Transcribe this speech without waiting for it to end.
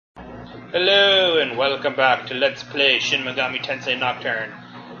Hello and welcome back to Let's Play Shin Megami Tensei Nocturne.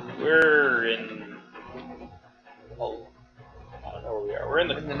 We're in... Oh, I don't know where we are. We're in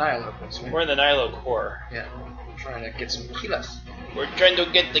the Nihilo place, right? We're in the Nihilo core. Yeah. We're trying to get some kilas. We're trying to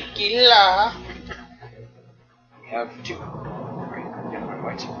get the killa. We have two. Right? Yellow and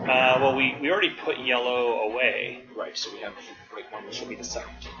white. Well, we already put yellow away. Right, so we have the right one, which will be the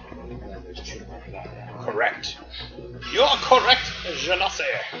second. And then there's a shooter one for that. Yeah. Correct. You're correct, je ne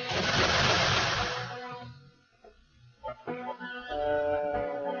sais.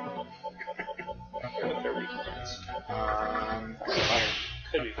 Fire.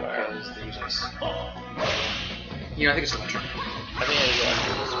 Could be fire. Because they use ice. You know, I think it's electric. I think it is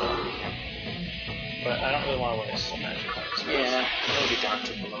electric as well. But I don't really want to waste so magic on this. Yeah, it'll be down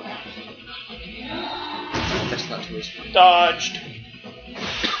to below that. That's not too risky. Dodged!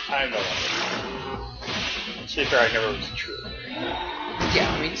 I'm no longer. To be fair, I never was true.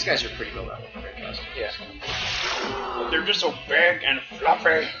 Yeah, I mean, these guys are pretty low level. Yeah. But they're just so big and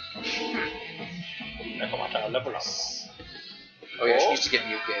fluffy. Nakamata, level up. Oh yeah, she needs to get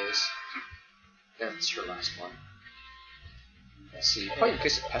mute gaze. That's her last one. Let's see. Probably in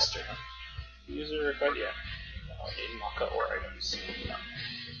case of Pester, huh? User record, yeah. In Maka or items. No.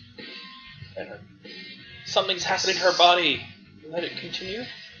 And something's happening to her body. Let it continue?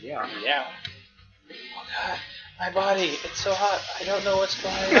 Yeah. Yeah. Oh god, my body, it's so hot. I don't know what's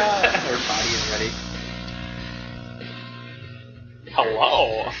going on. Her body is ready.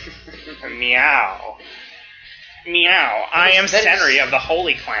 Hello. Meow. Meow. I am Senri of the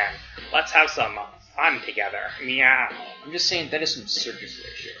Holy Clan. Let's have some fun together. Meow. I'm just saying that is some circus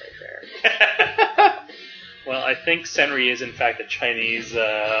shit right there. Well, I think Senri is in fact a Chinese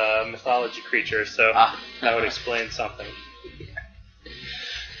mythology creature, so that would explain something.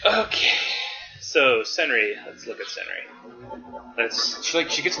 Okay. So, Senri. Let's look at Senri.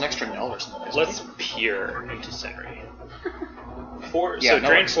 She gets an extra Nell or something. Let's peer into Senri. Yeah, so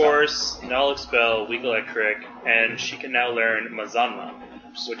drain force, null expel, weak electric, and she can now learn Mazanma,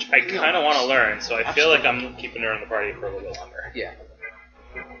 which I kind of want to learn, so I feel like I'm keeping her in the party for a little bit longer. Yeah.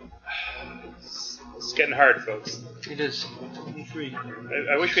 It's getting hard, folks. It is.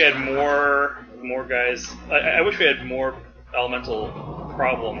 I wish we had more guys. I wish we had more elemental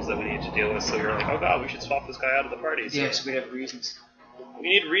problems that we need to deal with, so we were like, oh god, we should swap this guy out of the party. So yes, we have reasons. We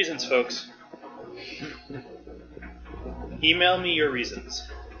need reasons, folks. Email me your reasons.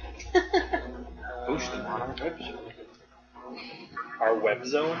 Push them on our web zone. Our web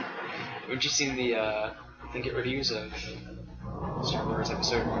zone? Haven't you seen the Think It reviews of Star Wars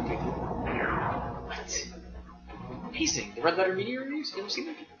Episode 1? What? Amazing. The Red Letter Media reviews? You ever seen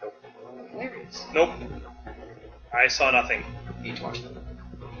them? Nope. Hilarious. Nope. I saw nothing. You need to watch them.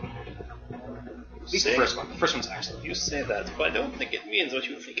 At least the first one. The first one's excellent. You say that, but I don't think it means what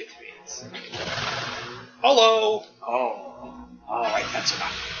you think it means. Hello! Oh. Alright, that's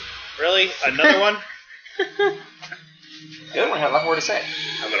enough. Really? Another one? The other one had a lot more to say.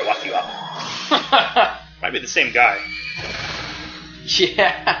 I'm gonna walk you up. Might be the same guy.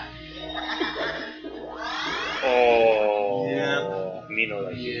 Yeah. Oh. Yeah. Mino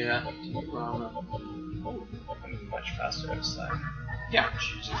like yeah. I'm much faster this time. Yeah,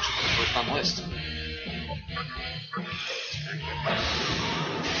 she's first on the list.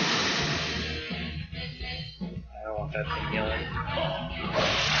 I don't want that thing yelling.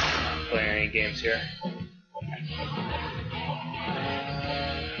 Not playing any games here.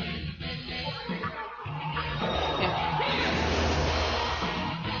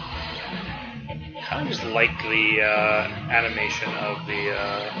 I kind of just like the animation of the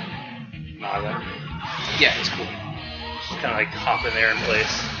Naga. Yeah, it's cool. Just kind of like hopping there in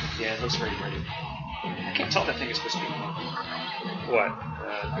place. Yeah, it looks very ready. I can't tell if that thing is supposed to be. What?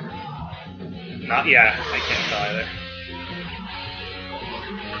 Not yeah, I can't tell either.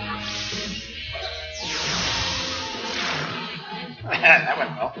 That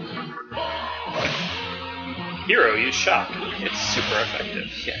went well. Hero, use shock. It's super effective.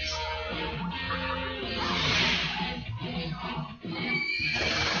 Yes.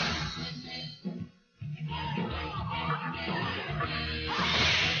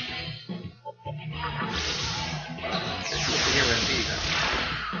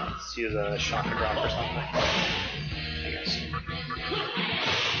 Let's use a shock drop or something. I guess.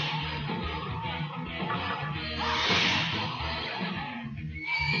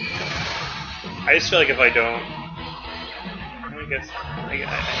 I just feel like if I don't,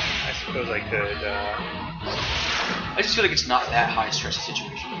 I suppose I could. I just feel like it's not that high stress a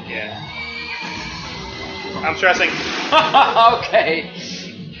situation. Yeah. I'm stressing. Okay.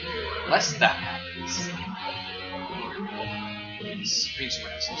 Unless that happens. Between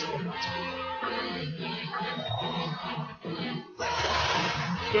someone else's.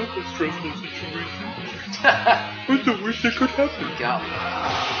 That's a stressful situation. That's the worst that could happen. God.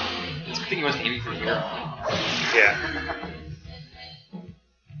 It's a good thing he wasn't aiming for the mirror. Yeah.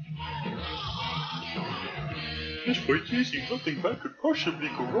 This fight's easy. Nothing bad could possibly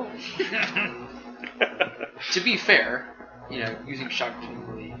go wrong. To be fair, using shock didn't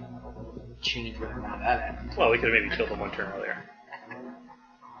really change whether or not that happened. Well, we could have maybe killed him one turn earlier.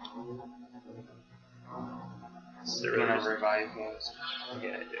 So you want to revive those?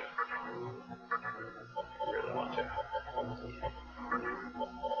 Yeah, I do. I really want to.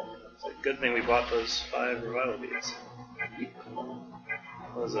 It's a good thing we bought those 5 revival beads.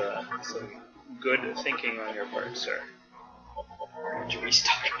 That was some good thinking on your part, sir. To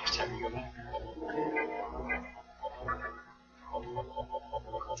restock next time you go back.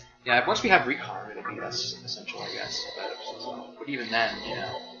 Yeah, once we have recon, I think that's essential, I guess. But even then,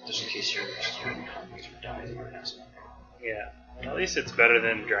 just in case your recon user dies, you're gonna have something. Yeah, at least it's better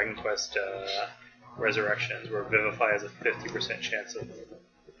than Dragon Quest Resurrections, where Vivify has a 50% chance of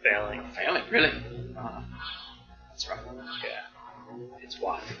failing. Failing? Really? That's rough. Yeah. It's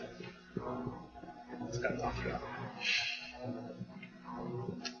waff. It's got waff.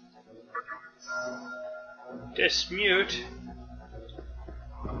 Dismute.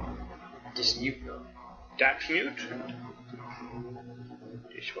 Dismute. That mute.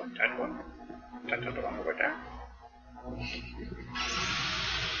 This one, that one. That one over there.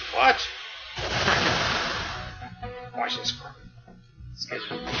 What? Watch this one. This guy's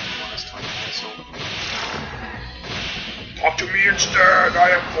really honest talking about his soul. Talk to me instead, I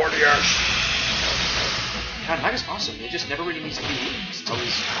am Cordius. God, Maga's awesome. It just never really needs to be used. It's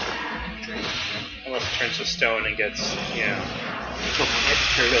always drained. Unless it turns to stone and gets, Kill one hit,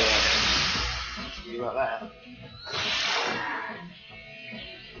 kill one hit. You about that.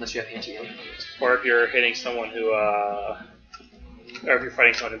 Unless you have anti-alien. Or if you're hitting someone who, or if you're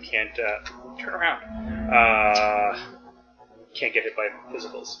fighting someone who can't, turn around. Can't get hit by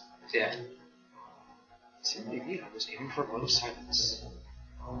physicals. Yeah. I'm just aiming for a blow of silence.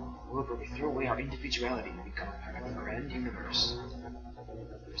 Or where we throw away our individuality and become a part of the grand universe.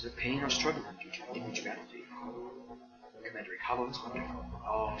 There is no pain or struggle in future individuality. Commander Ikawa is wonderful.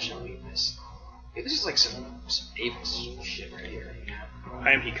 All shall leave this. Yeah, this is like some naval shit right here.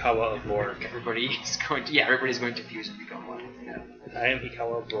 I am Hikawa of Lord. Everybody's going to fuse and become one. Yeah. I am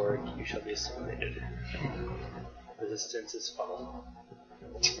Hikawa of Lord. You shall be assimilated. Resistance is full.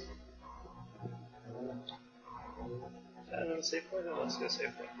 I don't know the save point. Let's go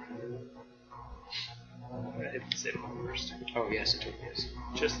save point. I'm gonna hit the save point first. Oh yes, it totally is.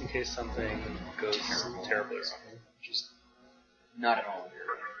 Just in case something goes terribly wrong. Just not at all.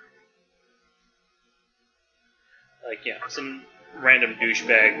 Like, some random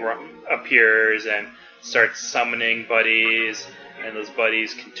douchebag appears and starts summoning buddies, and those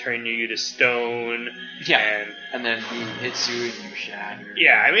buddies can turn you to stone. Yeah, and then he hits you and you shatter.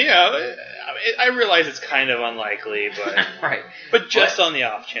 Yeah, I realize it's kind of unlikely, but right. But just on the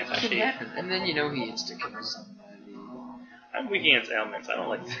off chance, it can happen. And then he insta-kills somebody. I'm weak against ailments. I don't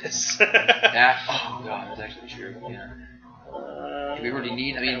like this. Oh god, that's actually true. Yeah. We really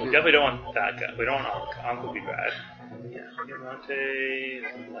need. we definitely don't want that guy. We don't want Ankh would be bad. Yeah. Diamante,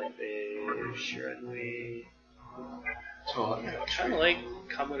 Life Shiranui. So I kind of like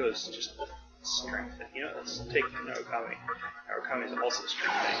Kabuto's just strength. Let's take Narukami. Narukami is also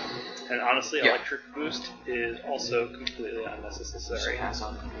strengthening. And honestly, Electric Boost is also completely unnecessary. I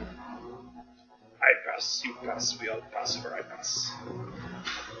pass, you pass, we all pass for I pass.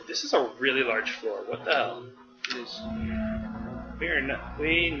 This is a really large floor. What the hell?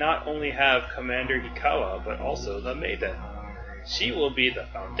 We not only have Commander Hikawa, but also the Maiden. She will be the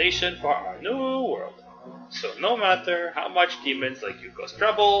foundation for our new world. So no matter how much demons like you cause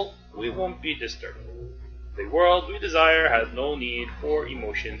trouble, we won't be disturbed. The world we desire has no need for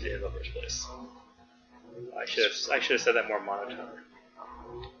emotions in the first place. I should have said that more monotone.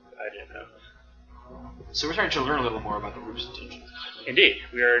 I didn't know. So we're starting to learn a little more about the group's intentions. Indeed,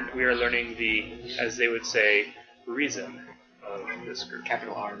 we are learning the, as they would say, reason of this group.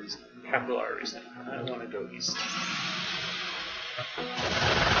 Capital R reason. Capital R reason. I want to go east.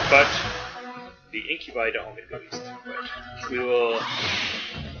 But the incubi don't want me to go east. But we will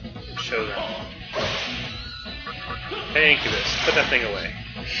show them. Hey Incubus, put that thing away.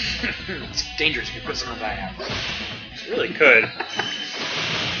 It's dangerous if you put something like that out. It really could.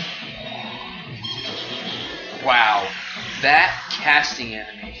 Wow. That casting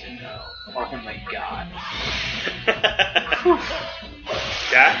animation though. Oh my god.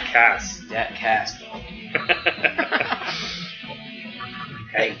 That cast. That cast though.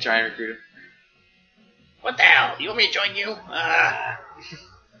 Hey, try and recruit him. What the hell? You want me to join you?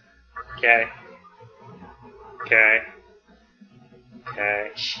 Okay. Okay.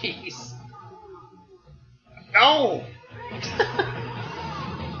 Okay. Jeez. No!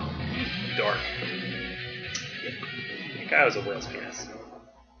 Dork. That guy was a whale's penis.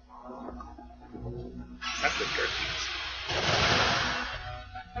 That's the dirt penis.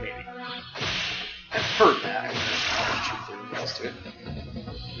 Maybe. I've heard that. There's truth else to it.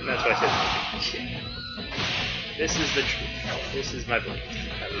 And that's why I said maybe. This is the truth. This is my belief.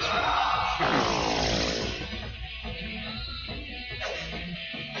 At least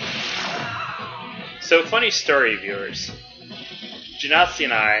So, funny story, viewers. Janatsi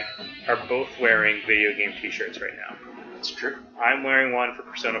and I are both wearing video game t-shirts right now. That's true. I'm wearing one for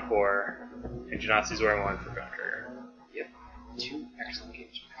Persona 4, and Janatsi's wearing one for Gun Trigger. Yep. 2 excellent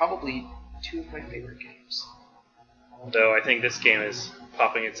games. Probably 2 of my favorite games. Though I think this game is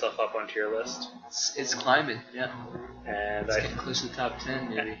popping itself up onto your list. It's climbing, yeah. And It's getting close to the top 10,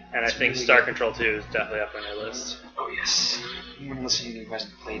 maybe. And I think really Star good. Control 2 is definitely up on your list. Oh, yes. Anyone listening who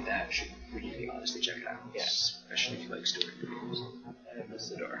hasn't played that should really honestly check it out. Yeah. Especially if you like story games. And miss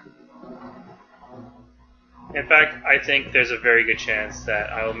the door. In fact, I think there's a very good chance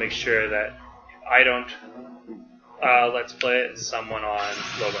that I will make sure that if I don't let's play it, someone on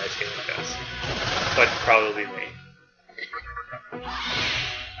LowBiasGaming does. But probably me.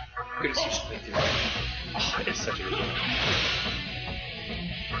 Good excuse to play through it. Oh, it's such a good game.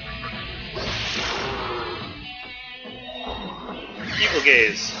 Evil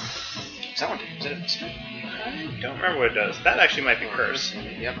Gaze. Is that one? Is that a mystery? I don't remember what it does. That actually might be Curse.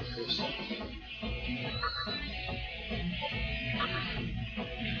 Yep, Curse.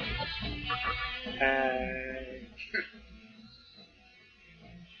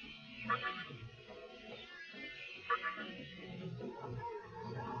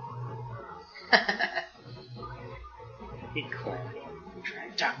 He claimed. You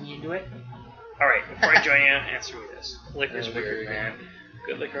trying to talk me into it? Alright, before I join you, answer me this. Liquor's Liquor weird, again. man.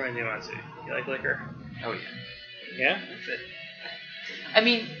 Good liquor when you want to. You like liquor? Oh, yeah. Yeah? That's it. I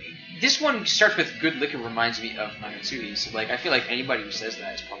mean, this one starts with good liquor reminds me of Manatsui, so like I feel like anybody who says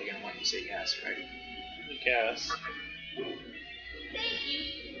that is probably going to want you to say yes, right? I guess.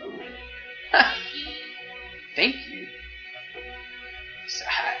 Thank you. So,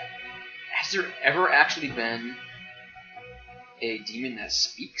 has there ever actually been a demon that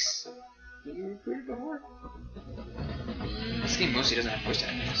speaks that you recruited before? This game mostly doesn't have voice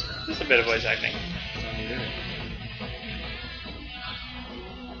acting. So. Just a bit of voice acting.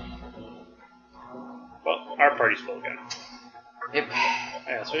 Well, our party's full again. Yep.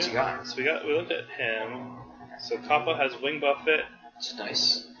 Yeah, so What you got? we looked at him. So Kappa has Wing Buffet, It's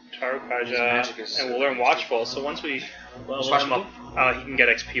nice. Taru Magic Kaja, is- and we'll learn Watchful. So once we level him up, he can get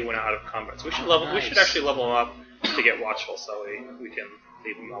XP when out of combat. So we should level. We should Nice. actually level him up to get Watchful, so we can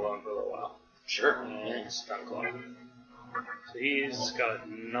leave him alone for a little while. Sure. And Stun Claw. So he's got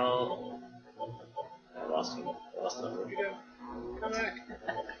null. I lost him. Where'd you go? Come back.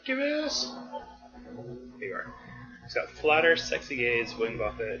 Give me this. Here you are. He's got Flatter, Sexy Gaze, Wing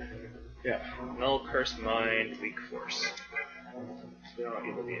Buffet. Yeah. Null, Curse Mind, Weak Force. We don't know what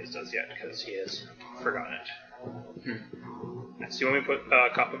Evil Gaze does yet because he has forgotten it. So you want me to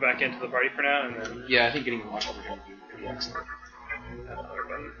put Kappa back into the party for now, and then Yeah, I think getting a watch over him would be pretty excellent. that other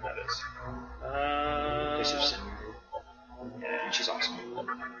button. That is. Place of Sin. Yeah, She's awesome.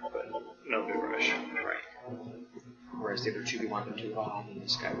 but no big rush. Right. Whereas the other two we want them to evolve, and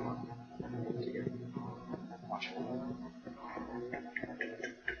this guy we want to get watchful.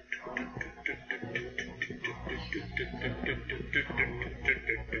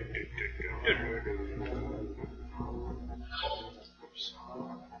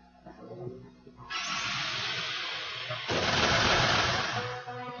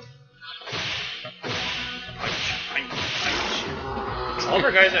 All of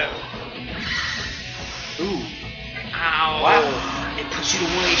our guys out. Ooh. Ow. Wow. It puts you to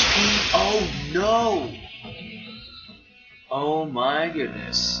 1 HP. Oh no. Oh my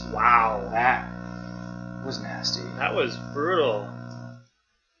goodness. Wow. That was nasty. That was brutal.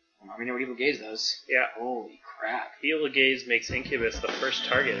 I mean, know what Evil Gaze does. Yeah. Holy crap. Evil Gaze makes Incubus the first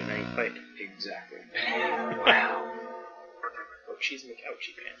target in any fight. Exactly. Wow. Ouchies make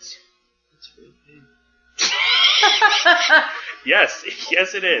ouchie pants. That's really big. Yes,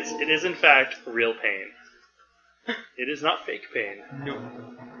 yes it is. It is in fact real pain. It is not fake pain. No.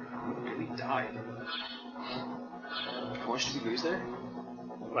 We died. How much did we lose there?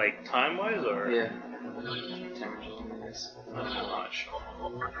 Like time-wise, or Yeah. not much.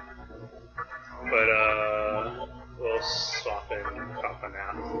 But We'll swap in Kappa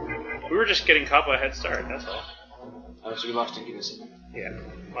now. We were just getting Kappa a head start, that's all. Oh, so we lost Incubus. Yeah.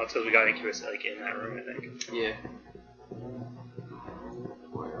 Well, it's because we got Incubus like in that room, I think. Yeah.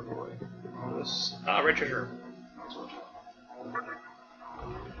 Boy, oh boy. Richard's room.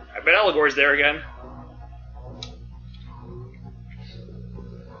 I bet Eligory's there again.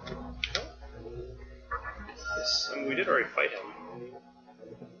 Yes, I mean, we did already fight him.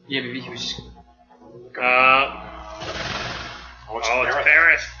 Yeah, maybe he was just... Oh, it's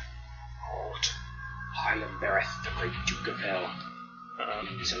Barrett. Highland Barrett, the great Duke of Hell.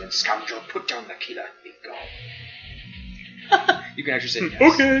 Insolent scoundrel, put down the killer. Be gone. You can actually say yes.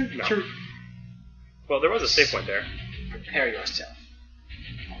 Okay. No. Sure. Well, there was a save point there. Prepare yourself.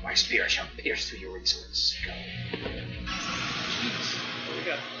 My spear shall pierce through your insolent skull. Jeez. What we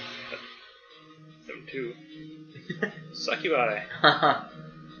got? 7-2. Succubi.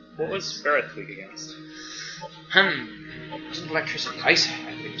 What was Barrett weak against? Wasn't electricity. Ice? I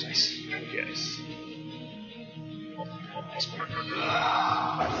believe it was ice. Yes. Ice.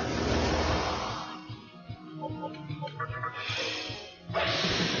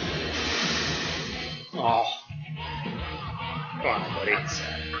 Oh. Come on, buddy.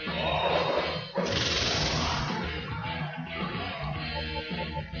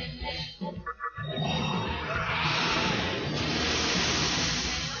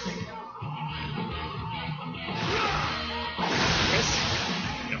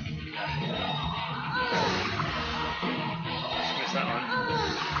 That one.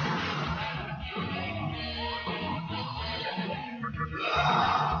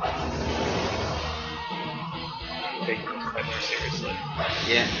 Taking this quite more seriously.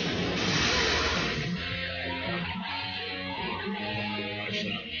 Yeah.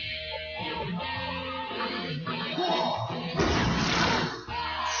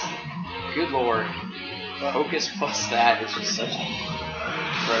 Good lord. Focus plus that is just such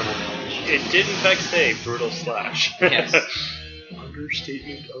incredible damage. It did in fact say brutal slash. Yes.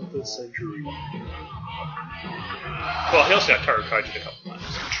 Understatement of the century. Well, he also got target charged a couple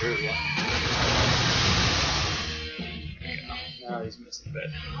times. True, yeah. Yeah. Now he's missing a bit.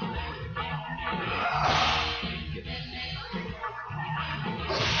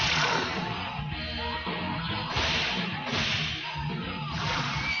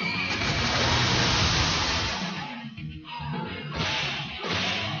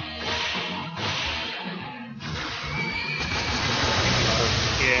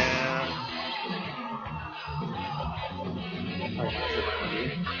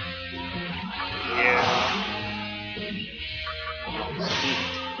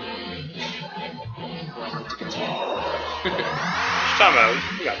 Time out,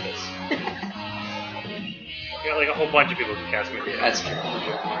 we got this. We got like a whole bunch of people who can cast Medea. That's true.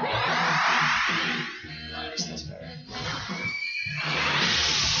 Nice, that's better.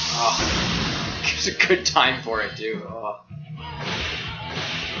 Oh, gives a good time for it too. Oh.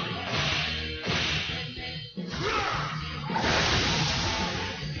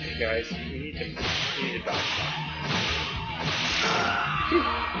 Hey guys, we need to dodge that.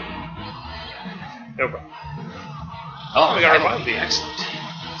 No problem. Oh, we got our that'll bottom be beat. excellent.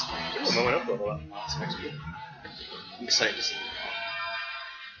 Ooh, moment up level up. Awesome XP. I'm excited to see it.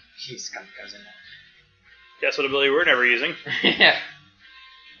 He's kamikaze. Guess what ability we're never using? Yeah.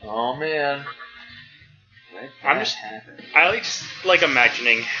 Oh man. I'm just I like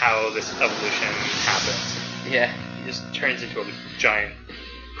imagining how this evolution happens. Yeah. He just turns into a giant,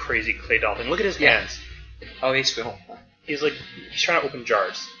 crazy clay dolphin. Look at his hands. Oh, they swivel. He's trying to open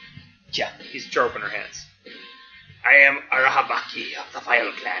jars. Yeah. He's jar opener hands. I am Arahabaki of the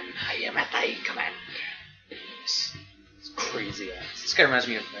Vile Clan. I am at thy command. It's crazy ass. This guy reminds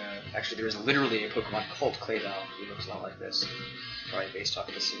me of, actually there was literally a Pokemon called Claydol who looks a lot like this. Probably based off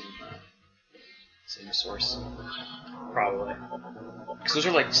of the same source. Probably. Because those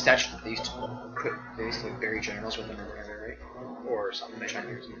are like statues, they used to bury generals with them or whatever, right? Or something.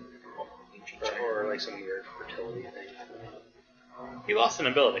 Chinese. Or like some weird fertility thing. He lost an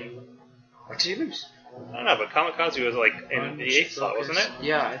ability. What did he lose? I don't know, but Kamikaze was like in the 8th slot, wasn't it?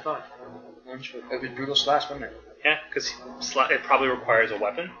 Yeah, I thought. It was Brutal Slash, wasn't it? Yeah, because it probably requires a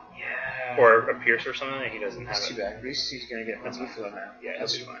weapon. Yeah. Or a pierce or something, and he doesn't have That's it. too bad. At least he's going to get that's for now. Yeah,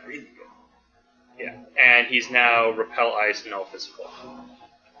 that's he'll be fine. really good. Yeah, and he's now Repel Ice, no physical.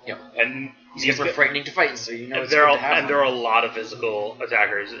 Yep. And these guys are frightening to fight, so you know there are a lot of physical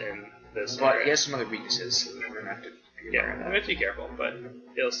attackers in this. But area. he has some other weaknesses, so we're going to have to be aware of that. We have to be careful, but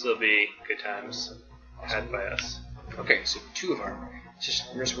it'll still be good times had by us. Okay, so 2 of our.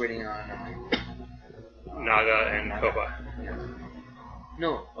 We're just waiting on Naga and Koba. Yeah.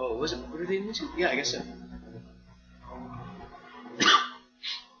 No. Oh, was it? What are they into? Yeah, I guess so.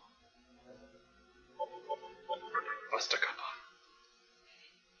 Busta Kappa.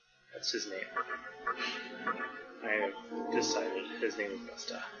 That's his name. I have decided his name is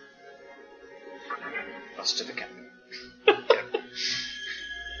Busta. Busta the Kappa. Yep.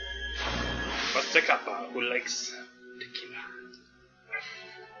 Busta Kappa, who likes tequila.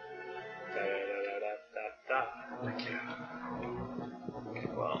 Okay,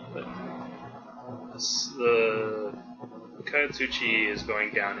 well, but the Kayatsuchi is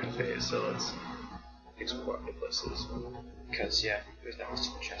going down in phase, so let's explore other places. Because, yeah, there's that was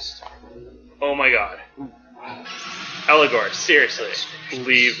chest. Oh my god. Eligory, seriously,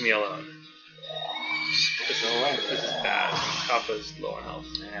 leave me alone. This is bad. Kappa's low on health.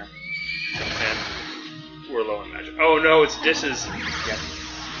 Yeah. And we're low on magic. Oh no, it's disses. Yep.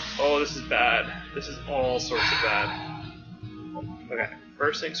 Oh, this is bad. This is all sorts of bad. Okay,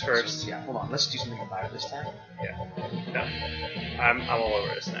 first things first. Yeah, hold on. Let's do something about it this time. Yeah. No. I'm all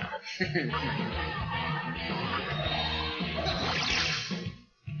over this now.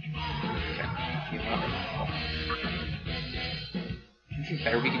 Anything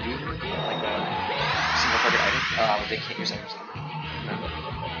better we can do than like a single target item? They can't use items anymore.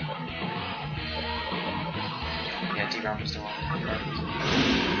 Yeah, D-Round is still on.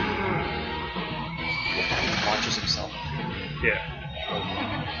 Launches himself. Yeah.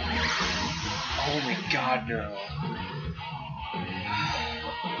 Oh my god, no.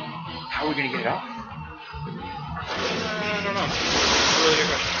 How are we gonna get it off? I don't know. That's a really good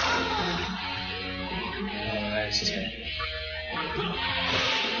question. That is just gonna...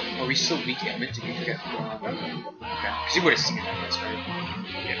 Are we still weak element? Did you forget? Okay. Because you would have seen it, I guess, right?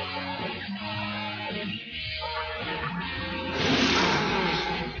 Yeah.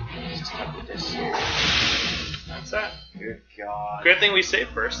 Just cut with this. That's that. Good god. Good thing we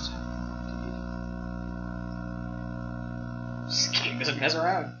saved first. This game doesn't mess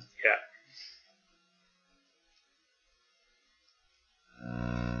around. Yeah.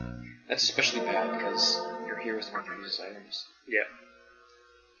 That's especially bad because your hero is the one who uses items. Yeah.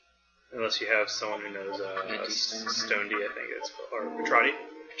 Unless you have someone who knows Stonedy, I think it's called, or Petrati.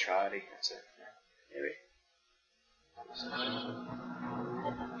 Petrati, that's it. Maybe.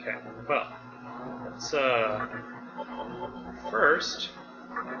 Okay. Well, let's first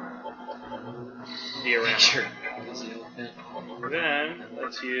diorama. Sure. Then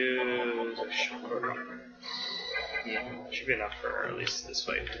let's use a short. Yeah. Should be enough for at least this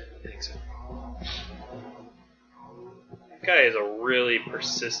fight. I think so. That guy is a really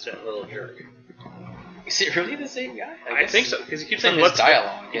persistent little jerk. Is it really the same guy? I think so, because he keeps From saying his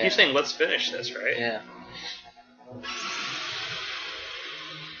dialogue. He keeps saying let's finish this, right? Yeah.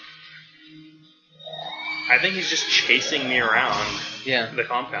 I think he's just chasing me around the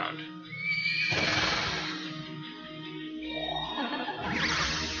compound.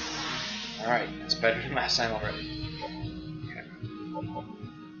 Alright, that's better than last time already.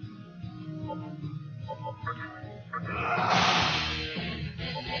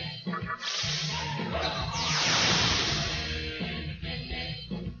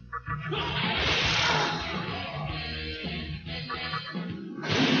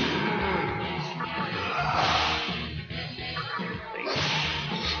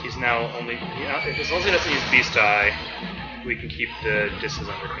 He's now only, as long as he doesn't use Beast Eye, we can keep the disses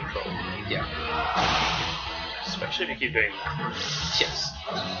under control. Yeah. Especially if you keep doing that. Yes.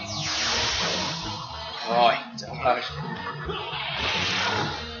 Oh, he dodged.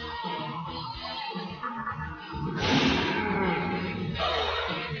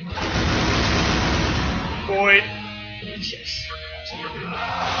 Void. Yes.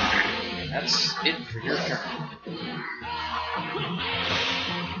 That's it for your turn.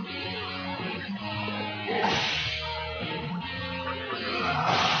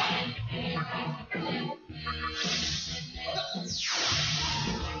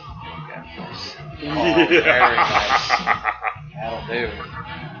 Oh, very nice. That'll do.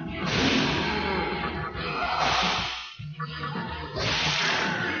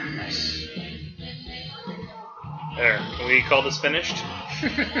 Nice. There. Can we call this finished?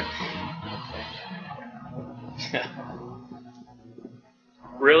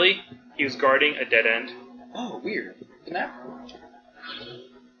 Really? He was guarding a dead end? Oh, weird. The map.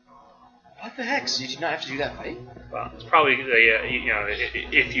 What the heck? So you did not have to do that fight? Well, it's probably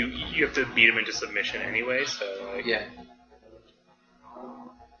if you have to beat him into submission anyway, so like, yeah.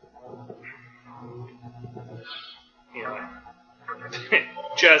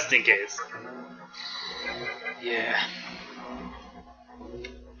 Just in case. Yeah.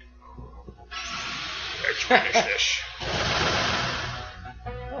 Let's finish this.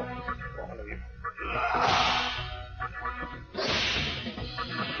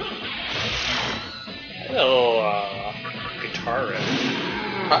 little guitar riff.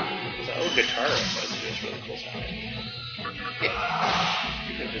 Huh? That little guitar riff was really cool sounding. Yeah.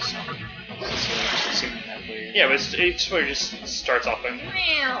 You could just sing that way. Yeah, but it sort of just starts off like.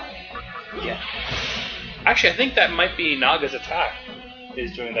 Yeah. Actually, I think that might be Naga's attack.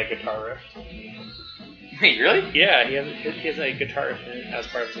 Is doing that guitar riff. Wait, really? Yeah, he has a guitar riff as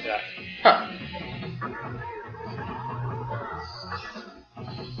part of his attack. Huh.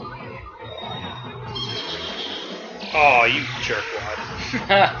 Oh, you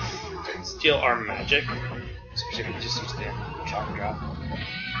jerkwad. Steal our magic. Specifically just use the shock and drop.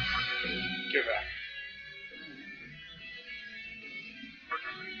 Give it back.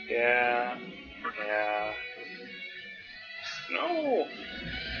 Yeah. Yeah. No!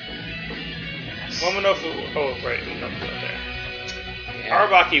 Well, no, oh, right, nothing up there. Yeah.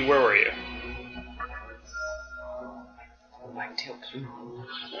 Arabaki, where were you? Black tail plume.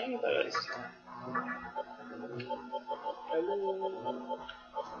 I don't know what that is.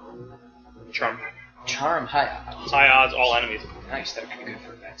 Charm. Charm, high odds. High odds, all enemies. Nice, that would be good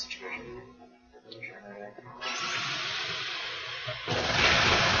for a bad situation.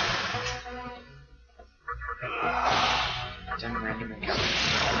 Done random encounter.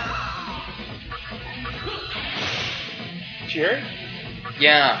 Did you hear it?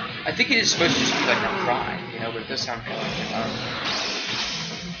 Yeah, I think it is supposed to just be like a cry, you know, but it does sound kind of like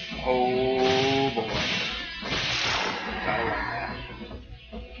oh boy. Gotta like that.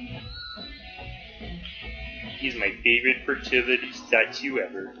 He's my favorite fertility statue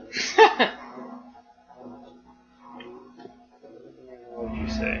ever. What did you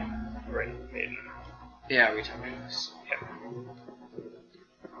say? Right, maiden. Yeah, we talked about this. Yep.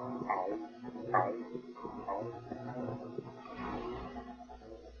 Ow. Ow. Ow.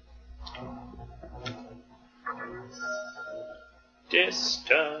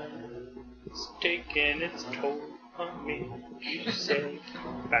 Distance taking its toll on me. You say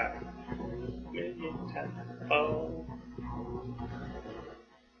back 1,000,000 times. Oh.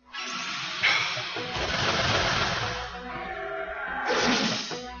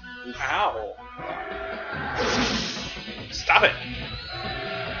 Ow. Stop it.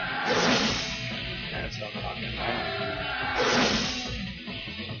 That's what I'm talking about.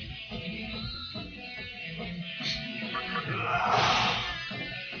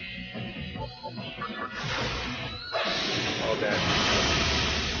 Oh, damn.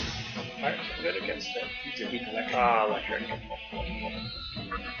 Alright, I'm good against it. You did weak electric. Ah, electric.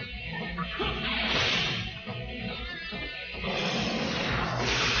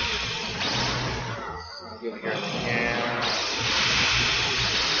 Yeah.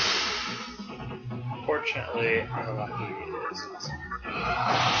 Unfortunately, Arabaki is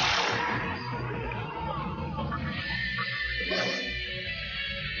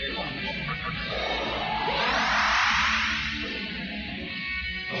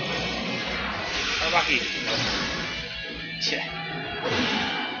Arabaki. Yeah.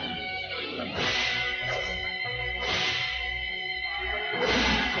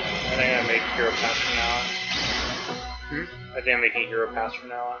 I think I'm making hero pass from now on. Hmm? I think I'm making hero pass from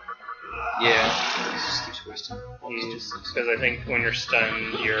now on. Yeah. It just keeps wasting. Because I think when you're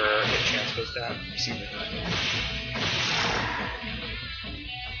stunned, your hit chance goes down. Seems like that.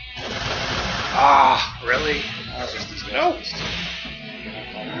 Ah, Really? No.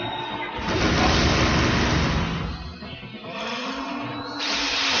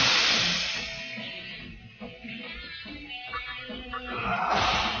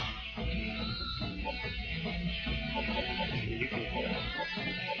 You can heal.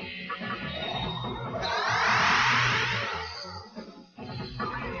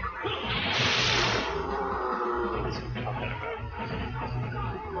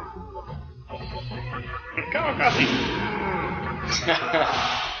 Come on, Coffee.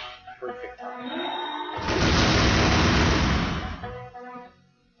 Perfect time.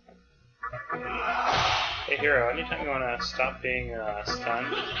 Hey, Hero, anytime you want to stop being stunned,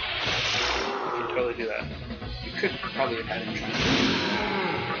 you can totally do that. You could probably have had him try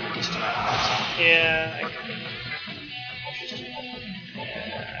a decent amount of time. Yeah, I can. Just do that.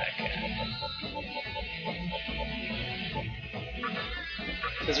 Yeah, I can.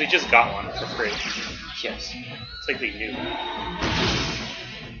 Because we just got one for free. Yes. It's like we knew.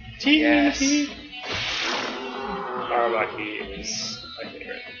 Yes. Arabaki is my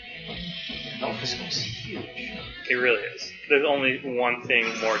favorite. No, this one's huge. It really is. There's only one thing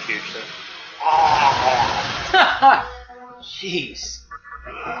more huge than. Jeez.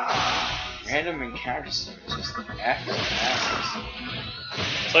 Random encounters are just after masses.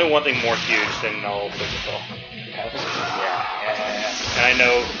 There's only one thing more huge than null physical. Yeah. And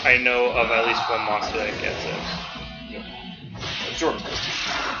I know of at least one monster that gets it. Absorb test.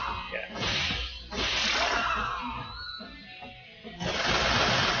 Yeah.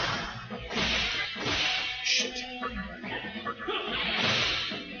 Shit.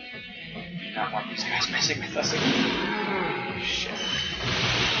 Not want these guys messing with us again. Shit.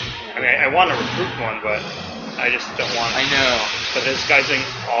 I mean, I want to recruit one, but I just don't want. I know. But this guy's doing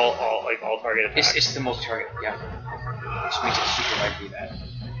all target attacks. It's the multi-target, yeah. Which makes it super likely that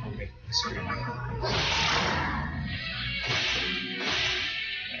we'll make this screen.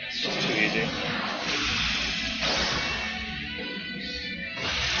 It's just too easy.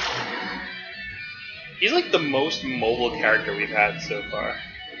 He's like the most mobile character we've had so far.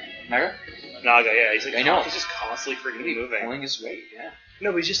 Naga? Naga, yeah. He's like I know. He's just constantly freaking moving. Pulling his weight, yeah.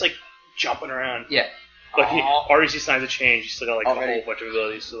 No, but he's just like jumping around. Yeah. Like he already sees signs of change. He's still got like Already. a whole bunch of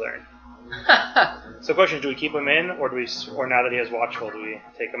abilities to learn. So, question: do we keep him in, or or now that he has Watchful, do we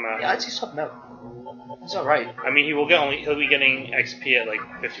take him out? Yeah, I'd say swap him out. He's alright. I mean, he'll be getting XP at like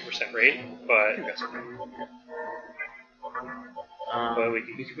 50% rate, but but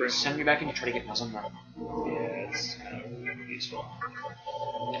we could send me back in to try to get Muslim run. Yeah, it's kind of useful.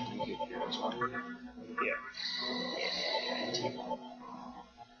 Yeah.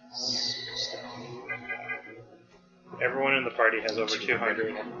 Everyone in the party has over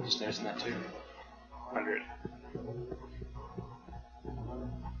 200. I'm just noticing that too. 100.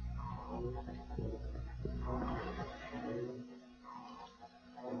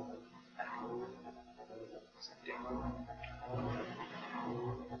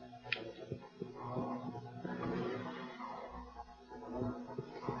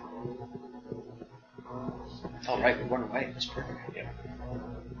 Alright, we run away. That's perfect. Yeah.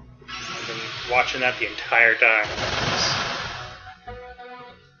 I've been watching that the entire time.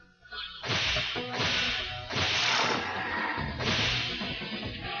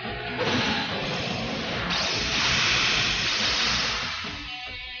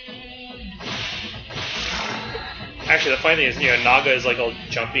 Actually, the funny thing is, Naga is like all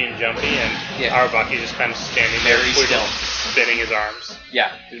jumpy, and Arabaki's just kind of standing there, very still, spinning his arms.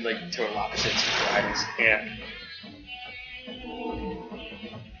 Yeah, they're like total opposites of items. Yeah.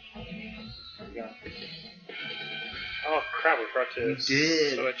 Oh crap! We forgot to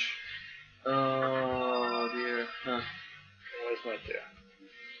switch. Oh dear. Huh. What does that do?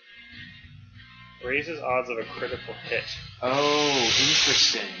 Raises odds of a critical hit. Oh,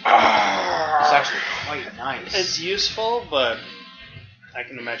 interesting. It's actually quite nice. It's useful, but I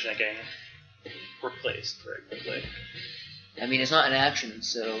can imagine it getting replaced very quickly. I mean, it's not an action,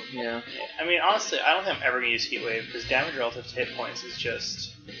 so, Yeah, I mean, honestly, I don't think I'm ever going to use Heat Wave, because damage relative to hit points is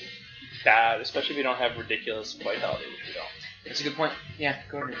just bad, especially if you don't have ridiculous vitality, which we don't. That's a good point. Yeah,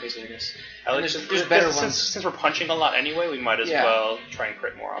 go ahead and replace it, I guess. There's better ones. Since we're punching a lot anyway, we might as well try and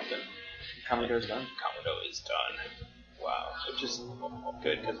crit more often. Komodo's done. Komodo is done. Wow. Which is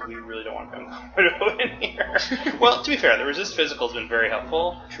good, because we really don't want to have Komodo in here. Well, to be fair, the resist physical has been very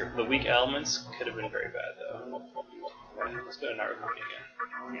helpful. True. The weak elements could have been very bad, though. Okay, let's go to Narukami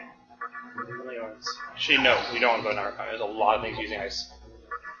again. Actually, no, we don't want to go to Narukami. There's a lot of things using ice.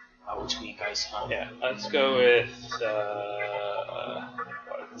 Oh, it's weak ice, huh? Yeah, let's go with,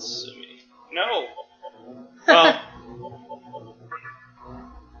 Watsumi. No! Well...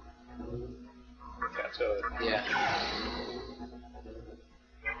 Yeah.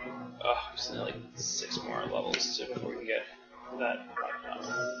 Oh, we just need like 6 more levels before we can get that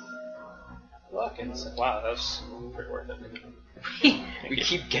luck incense. Wow, that was pretty worth it. We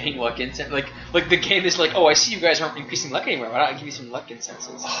keep getting luck incense. Like the game is like, oh, I see you guys aren't increasing luck anymore. Why not give you some luck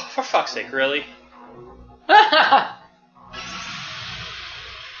incenses? Oh, for fuck's sake, really?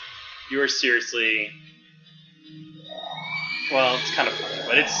 You are seriously... Well, it's kind of funny,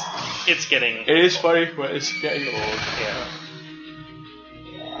 but it's getting... It is funny, but it's getting old. Yeah.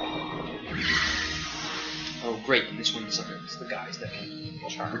 Oh, great, and this one summons the guys that can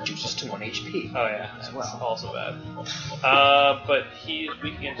reduces to 1 HP. Oh, yeah, as that's well. also bad. But he's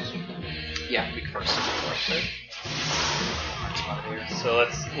weak against super. Yeah, weak first. So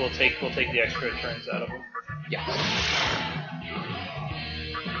we'll take the extra turns out of him. Yeah.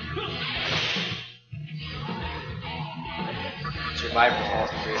 Survive the fall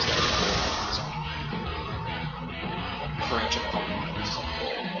from various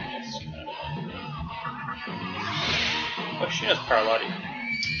Oh, she has Paralotti.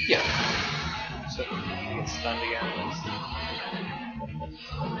 Yeah. So he gets stunned again.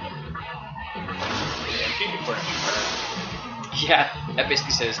 MP before MP. Yeah, that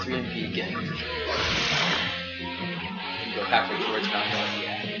basically says 3 MP getting. You go halfway towards Mount Going,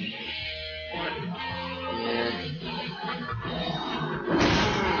 yeah.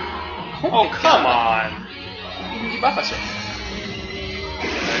 Oh, come on! You can debuff us, right?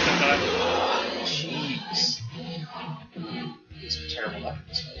 Jeez. These are terrible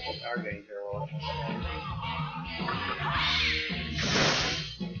weapons. They are getting terrible.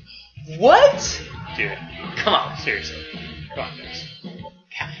 What? Dude, Come on. seriously. Come on, guys.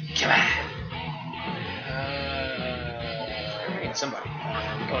 Come on. I need somebody.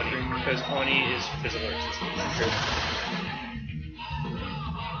 Oni, because Oni is physical resistance.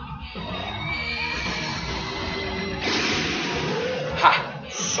 Ha!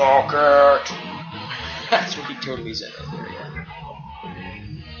 Socket! That's what he totally said earlier, yeah.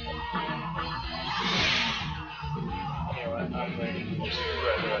 You know what? I'm going to just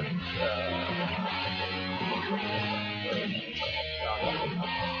resurrect.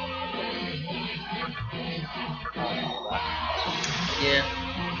 Yeah.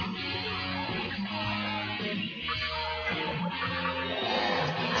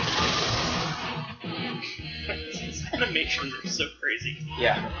 These animations are so crazy.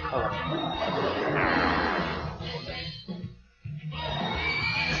 Yeah. Alright.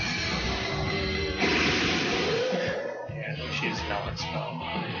 Yeah, she's now expelled.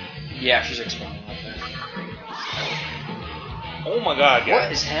 Yeah, she's expelling like that. Oh my god, guys.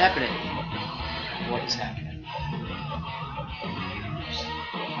 What is happening? What is happening?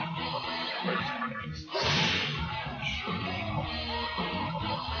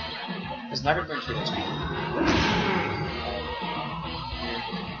 Is Nugget going to do this?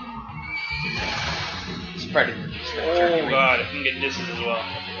 Spread it. Oh god, I can get disses as well.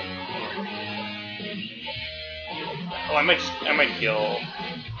 Oh, I might kill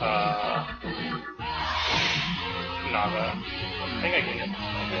Naga. I think I can kill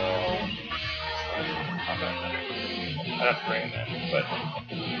Naga. I'd have to bring him in, but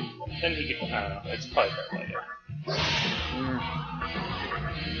then he could, I don't know, it's probably better later.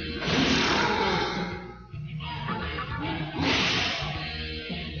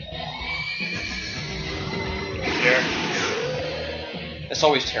 Here. It's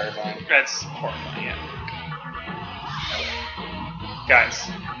always terrifying. That's horrifying, yeah. Guys,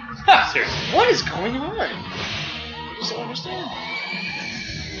 seriously. What is going on? I just don't understand.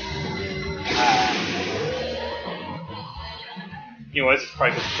 You know what, it's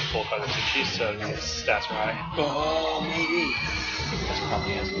probably because it's the full Kazushi, so his stats are high. Oh, maybe. That's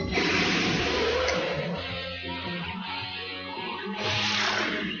probably it.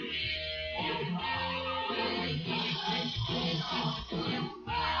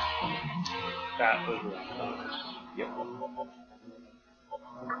 That was wrong. Yep.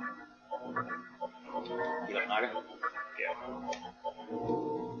 You got Naga? Okay. Yeah.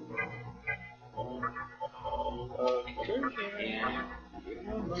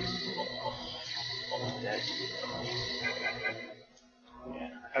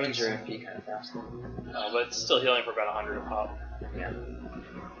 I mean, your MP kind of fast. But it's still healing for about 100 a pop. Yeah.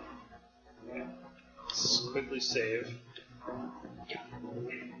 Let's quickly save.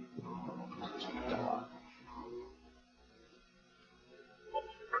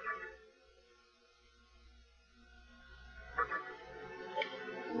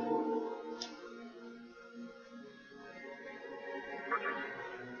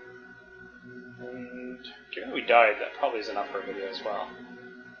 And given we died, that probably is enough for a video as well.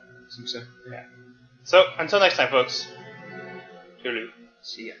 Think so? Yeah. So, until next time, folks. Toodaloo.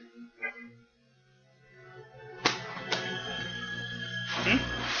 See ya.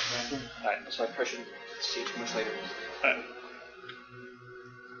 Alright. So I pressure see too much later. Alright.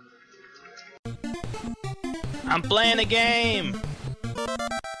 I'm playing a game.